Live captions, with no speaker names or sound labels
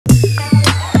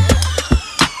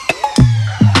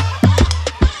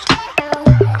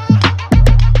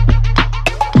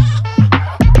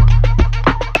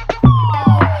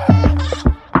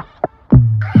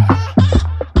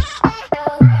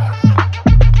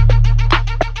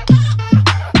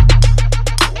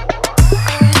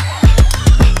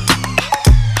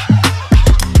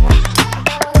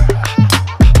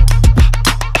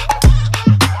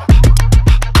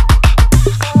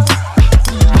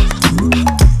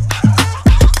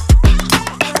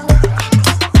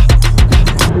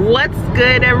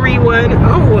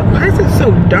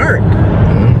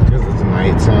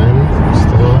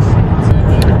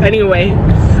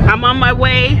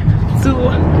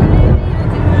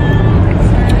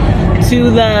to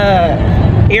the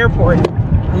airport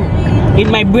with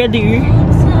my brother.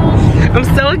 I'm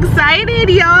so excited,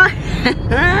 y'all.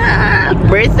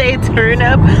 Birthday turn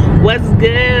up. What's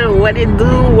good? What it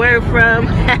do? Where from?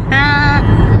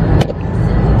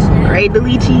 Right,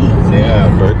 Delici?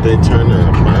 Yeah, birthday turn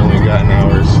up. I only got an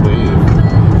hour's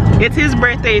sleep. It's his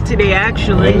birthday today,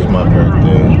 actually. It is my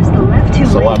birthday.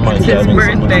 So I might have his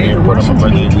birthday. What I'm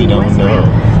gonna do, we don't know.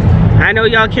 I know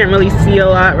y'all can't really see a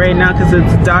lot right now because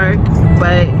it's dark,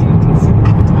 but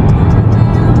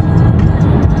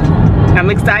I'm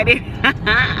excited.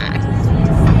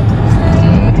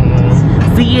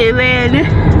 See you then.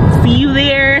 See you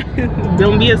there.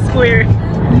 Don't be a square.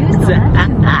 Turn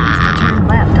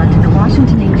left onto the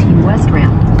Washington 18 West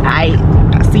Ramp. Alright,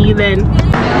 see you then.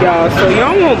 Y'all, so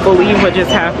y'all won't believe what just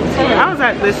happened to me. I was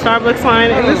at this Starbucks line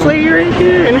and this lady right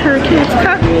here and her kids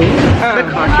cut me. The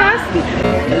Caucasian.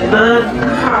 The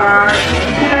Caucasian.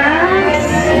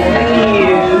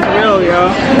 Real,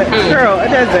 y'all. Girl, it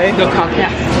does it. The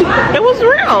Caucasian. It was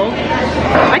real.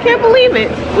 I can't believe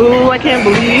it. Ooh, I can't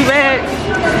believe it.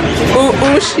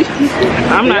 Ooh, shit.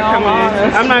 I'm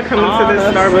not coming to this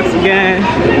Starbucks again.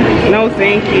 No,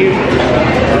 thank you.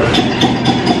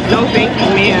 No, thank you,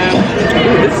 ma'am.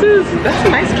 That's a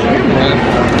nice camera.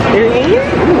 It is?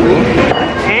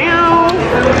 Ow.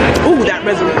 Ooh, that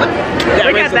resolution.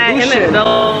 Look at that image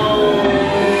though.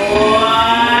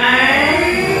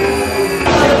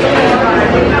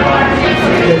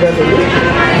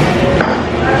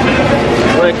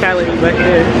 Look, Kylie back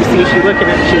there. You see, she's looking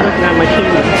at my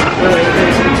camera.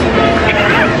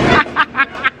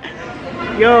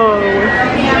 Yo,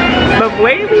 the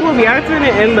way people be acting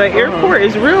in the airport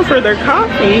is real for their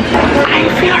coffee. I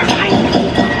feel right.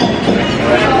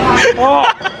 Oh.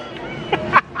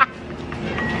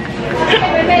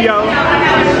 Yo.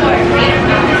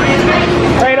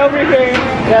 Right over here.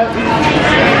 Yep.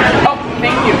 Oh,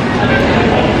 thank you.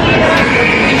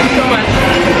 Thank you so much.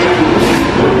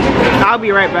 I'll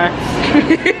be right back.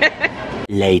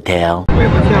 Later.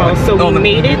 No, so we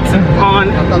made it on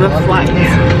the flight.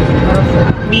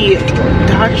 We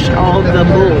dodged all the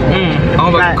bull.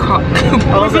 All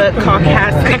the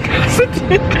Caucasian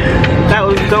that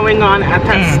was going on at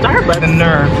that Starbucks. The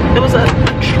nerve. It was an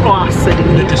atrocity.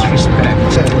 The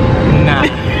disrespect. Nah.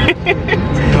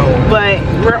 No. But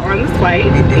we're on the flight.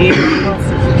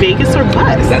 It's Vegas or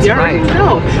bust. That's you already right.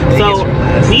 know. So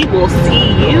we will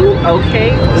see you,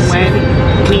 okay, when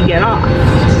we get off.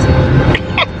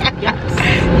 Yes.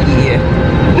 Yeah.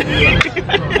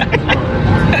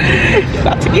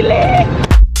 About to get lit.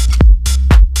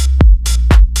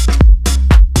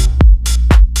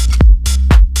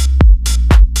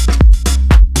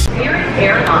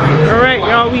 Alright,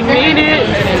 y'all, we made it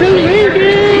to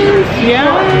Vegas.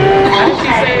 Yeah.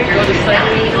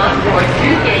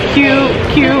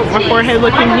 Cute. My forehead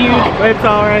looking huge, but it's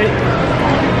alright.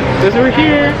 Because we're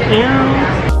here. Yeah.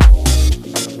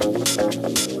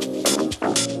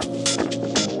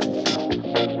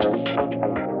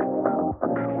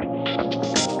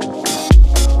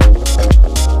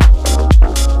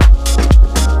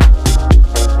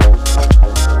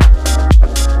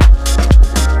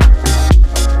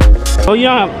 Oh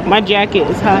yeah, my jacket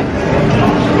is hot.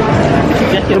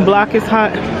 The block is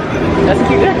hot. That's a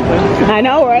cute jacket. I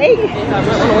know, right?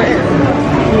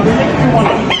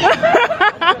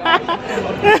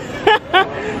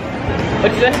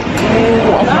 What'd you say?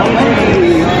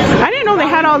 I didn't know they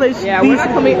had all this. Yeah, we're not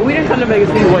coming. We didn't come to Vegas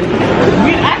to eat one.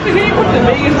 We didn't come to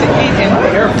Vegas to eat in the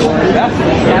airport. That's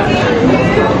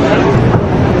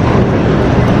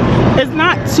It's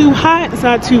not too hot. It's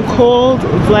not too cold.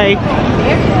 It's like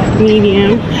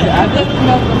medium.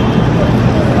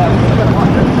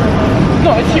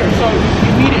 No, it's here. So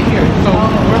you meet it here. So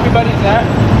where everybody's at,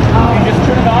 you just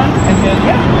turn it on, and then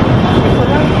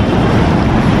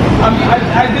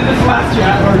I did this last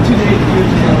year or 2 days ago.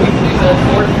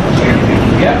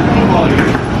 Yeah.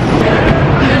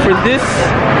 For this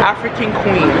African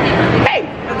queen. Hey.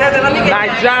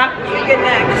 Naija. You get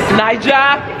next. Naija.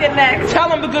 You get next. Tell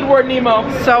them the good word, Nemo.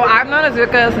 So I've known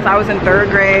Azuka since I was in 3rd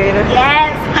grade.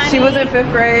 Yes, honey. She was in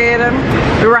 5th grade.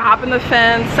 We were hopping the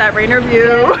fence at Rainier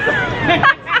View.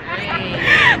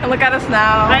 And look at us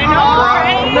now. I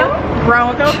know.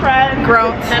 Grown. No friends.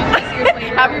 Grown.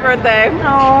 Happy birthday.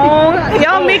 Oh,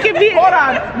 y'all making me. Hold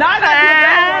on. Not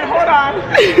that one. Hold on.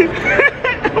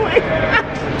 Oh my God.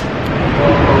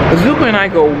 Azuka and I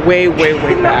go way, way,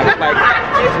 way back. Like,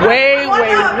 way,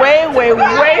 way, way, way,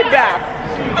 way back.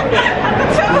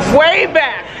 Way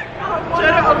back.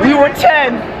 We were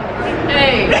 10.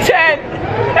 Hey. 10.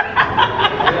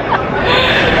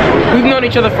 We've known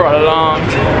each other for a long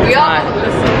time. We all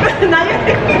listen.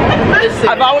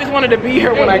 I've always wanted to be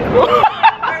here when I grew up.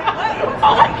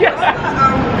 Oh my god.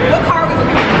 What car are we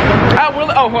looking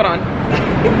at? Oh, hold on.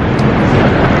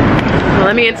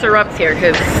 Let me interrupt here,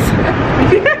 because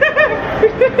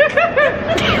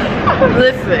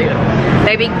listen,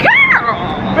 baby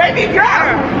girl. Baby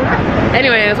girl.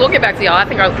 Anyways, we'll get back to y'all. I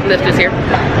think our lift is here.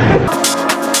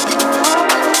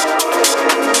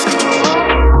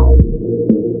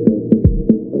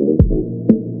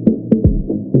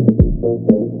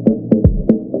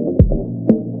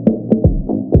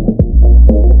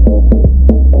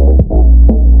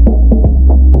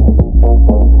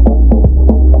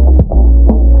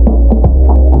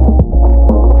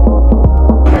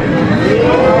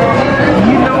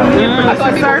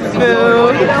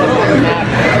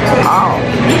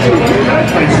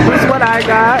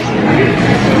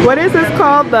 What is this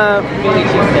called?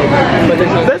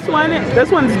 This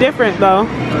one's different though.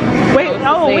 Wait,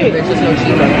 oh wait.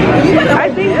 I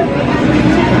think,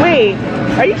 wait,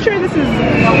 are you sure this is,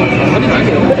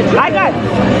 I got,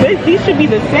 these should be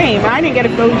the same. I didn't get a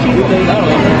Philly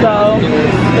cheesesteak. So,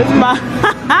 it's my,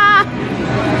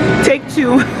 take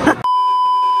two.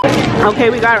 Okay,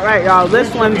 we got it right, y'all.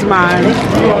 This one's mine.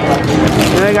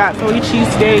 And I got Philly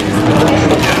cheesesteaks.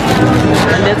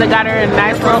 And then I got her a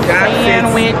nice little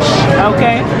sandwich.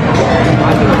 Okay.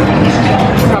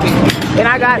 And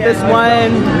I got this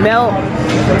one milk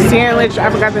sandwich. I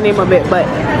forgot the name of it, but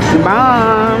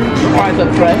bomb.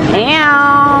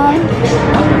 Ow.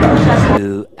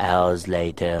 2 hours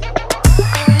later.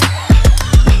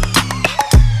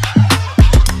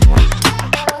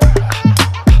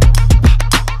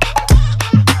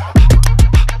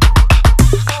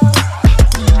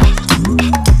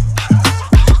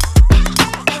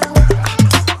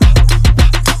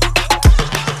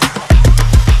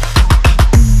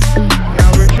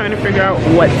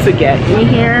 What to get in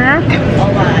here.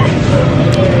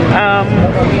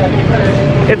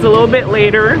 It's a little bit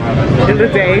later in the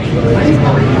day.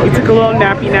 We took a little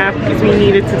nappy nap because we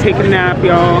needed to take a nap,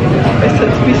 y'all.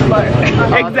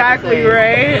 Exactly,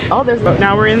 right? Oh,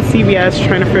 now we're in CVS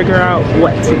trying to figure out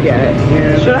what to get.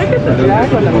 Should I get the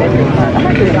Jack or the Maker? I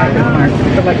might get the Jack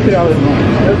for like $2 more.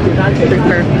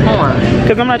 Hold on.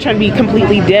 Because I'm not trying to be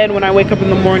completely dead when I wake up in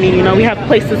the morning. You know, we have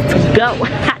places to go.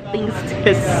 Things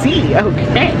to see,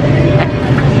 okay.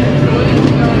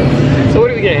 So what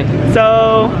are we getting?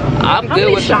 So I'm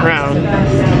good with the brown.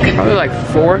 Probably like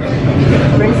 4.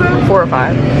 Think so? 4 or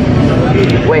 5.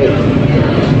 Wait.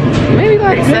 Maybe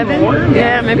like 7.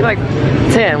 Yeah, maybe like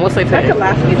 10. We'll say 10. That could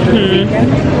last me through the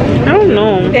weekend. I don't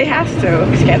know. It has to,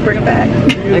 because you can't bring it back.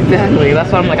 Exactly.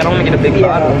 That's why I'm like, I don't want to get a big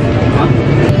bottle.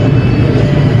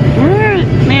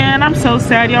 Man, I'm so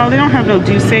sad, y'all. They don't have no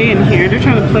Douce in here. They're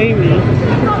trying to play me.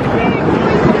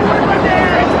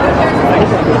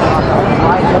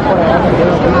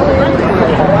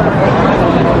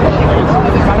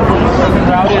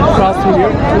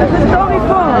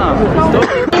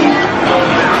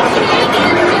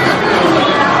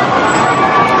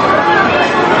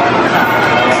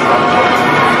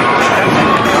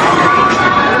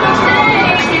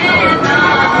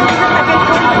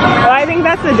 Oh, I think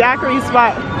that's the daiquiri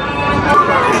spot.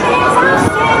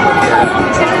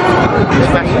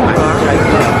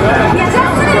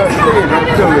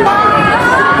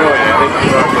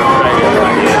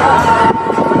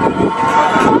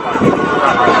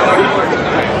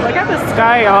 Look at the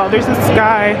sky, y'all. There's a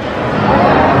sky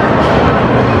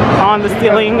on the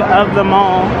ceiling of the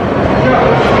mall.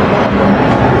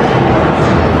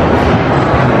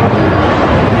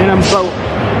 In a boat.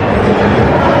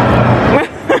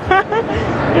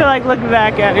 You're like, look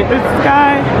back at it. The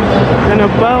sky and a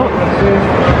boat.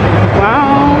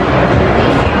 Wow.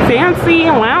 Fancy.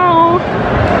 Wow.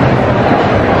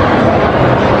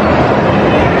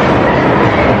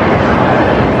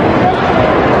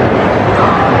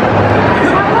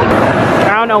 I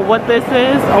don't know what this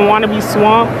is. A wannabe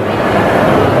swamp.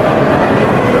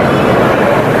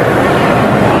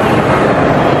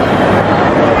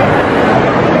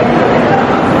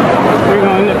 We're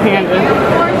going to Panda.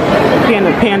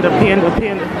 Panda, panda, panda,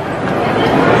 panda.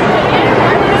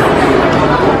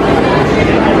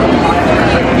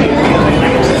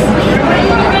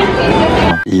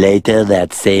 Later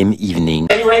that same evening.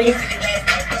 Are you ready?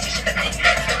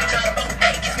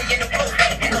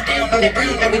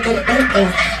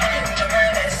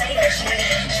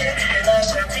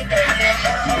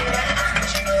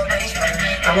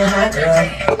 I'm a hot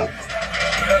girl.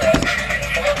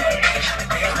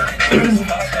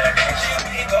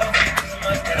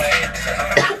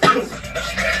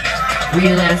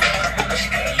 Realize.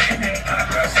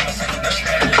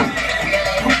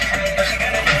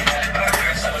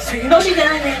 Go be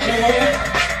down.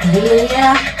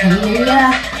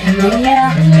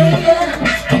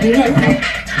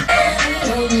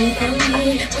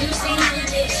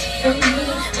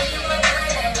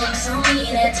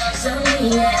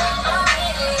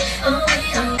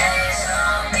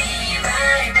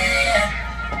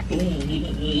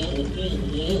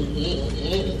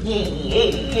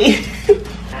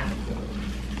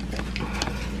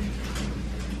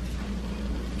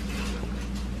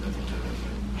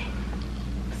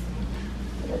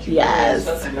 Yes.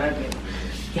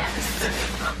 Yes.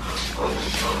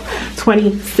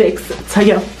 26. Tell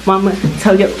your mama,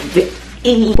 tell your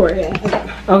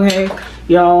okay,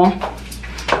 y'all.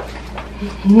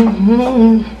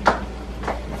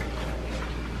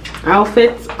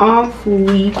 Outfits on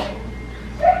fleek.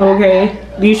 Okay,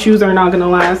 these shoes are not gonna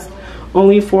last.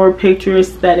 Only for picture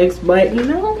aesthetics, but you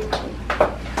know,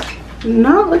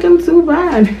 not looking too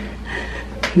bad.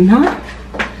 Not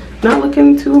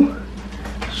looking too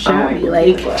shabby.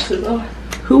 Like,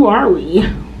 who are we?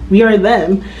 We are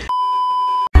them.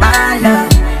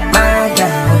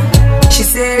 She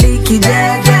said, "Iki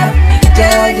Jaja,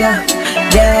 Jaja,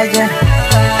 Jaja."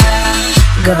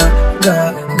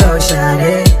 Go,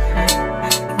 shawty.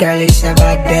 Girl, it's your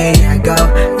birthday. Go,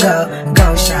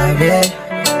 shawty.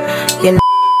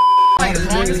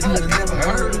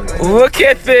 Look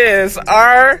at this.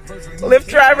 Our Lyft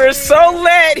driver is so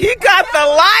lit. He got the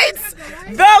lights.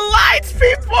 The lights,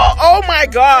 people. Oh my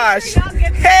gosh.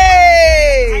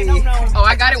 Hey. Oh,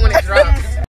 I got it when it drops.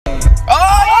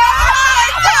 Oh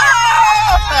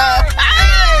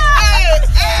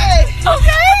hey.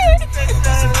 Okay.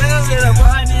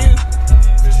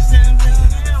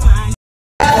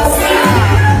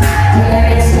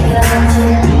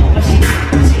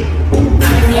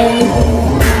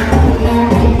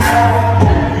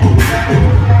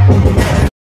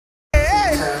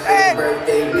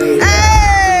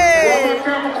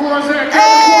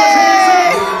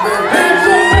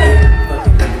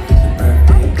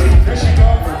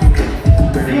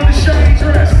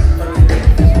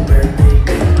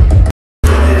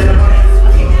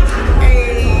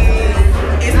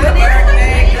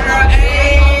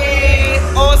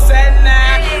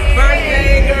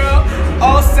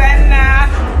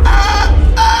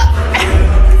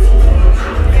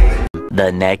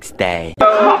 The next day.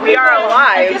 So we are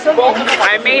alive.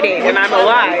 I made it and I'm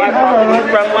alive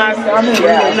from last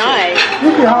night.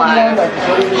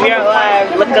 We are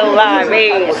alive. Look alive.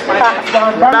 Hey.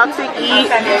 About to eat.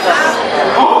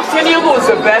 Oh, San Diego is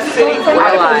the best city for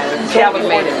alive.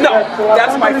 No,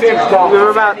 that's my favorite.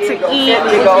 We're about to eat.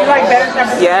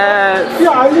 Yes.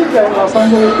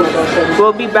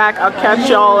 We'll be back. I'll catch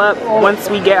y'all up once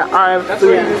we get our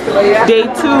food. Day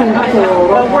 2.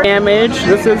 Damage.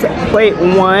 This is plate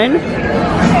 1.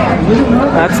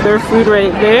 That's their food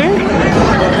right there.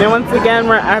 And once again,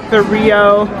 we're at the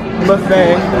Rio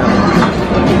buffet,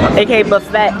 aka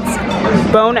buffet.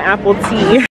 Bone apple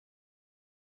tea.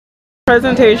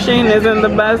 Presentation isn't the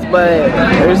best, but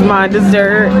there's my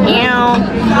dessert. And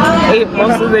ate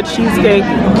most of the cheesecake.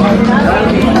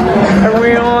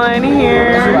 Everyone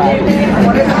here.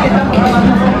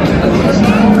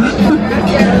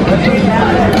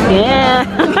 Yeah.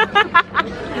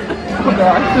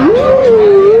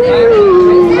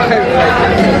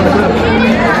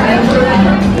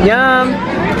 Yum.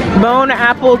 Bone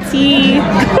apple tea.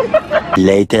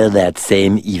 Later that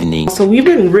same evening. So we've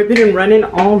been ripping and running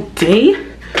all day,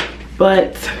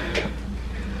 but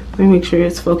let me make sure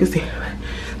it's focusing.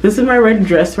 This is my red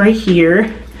dress right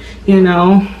here, you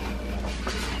know.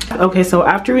 Okay, so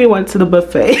after we went to the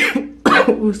buffet,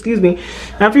 excuse me,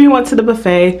 after we went to the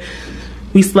buffet,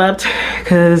 we slept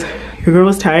because your girl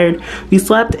was tired. We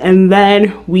slept and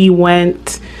then we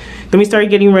started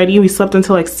getting ready. We slept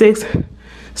until like 6,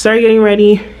 started getting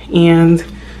ready, and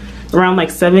around like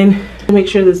 7, make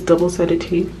sure this double-sided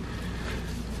tape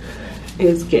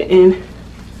is getting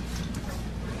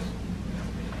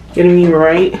me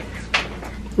right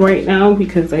now,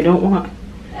 because I don't want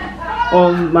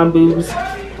all my boobs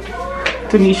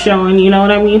to be showing, you know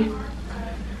what I mean?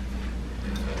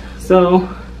 So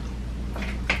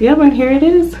yeah, but here it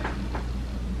is.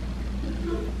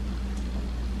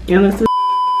 And this is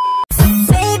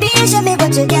baby, show me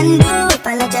what you can do. If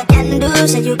I let you can do,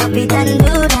 so you can be done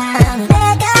do down.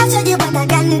 Make I'll show you what I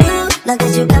can do. Long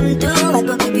as you come through, I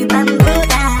go give you bamboo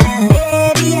down.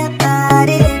 Baby, your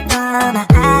body for my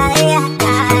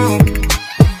eye.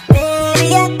 Baby,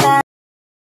 your body.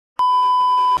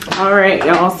 alright,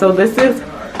 y'all, so this is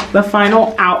the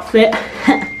final outfit.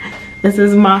 This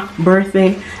is my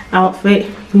birthday outfit,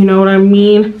 you know what I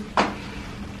mean?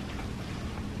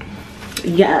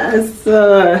 Yes,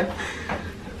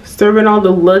 it's Serving all the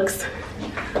looks,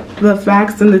 the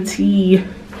facts, and the tea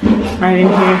right in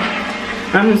here.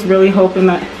 I'm just really hoping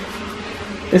that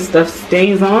this stuff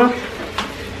stays on.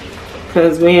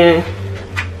 Because, man,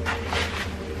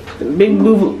 the big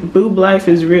boob life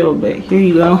is real, but here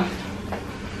you go.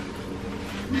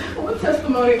 What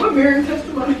testimony? What mirroring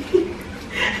testimony?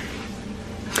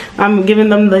 I'm giving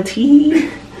them the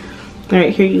tea. All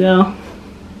right, here you go.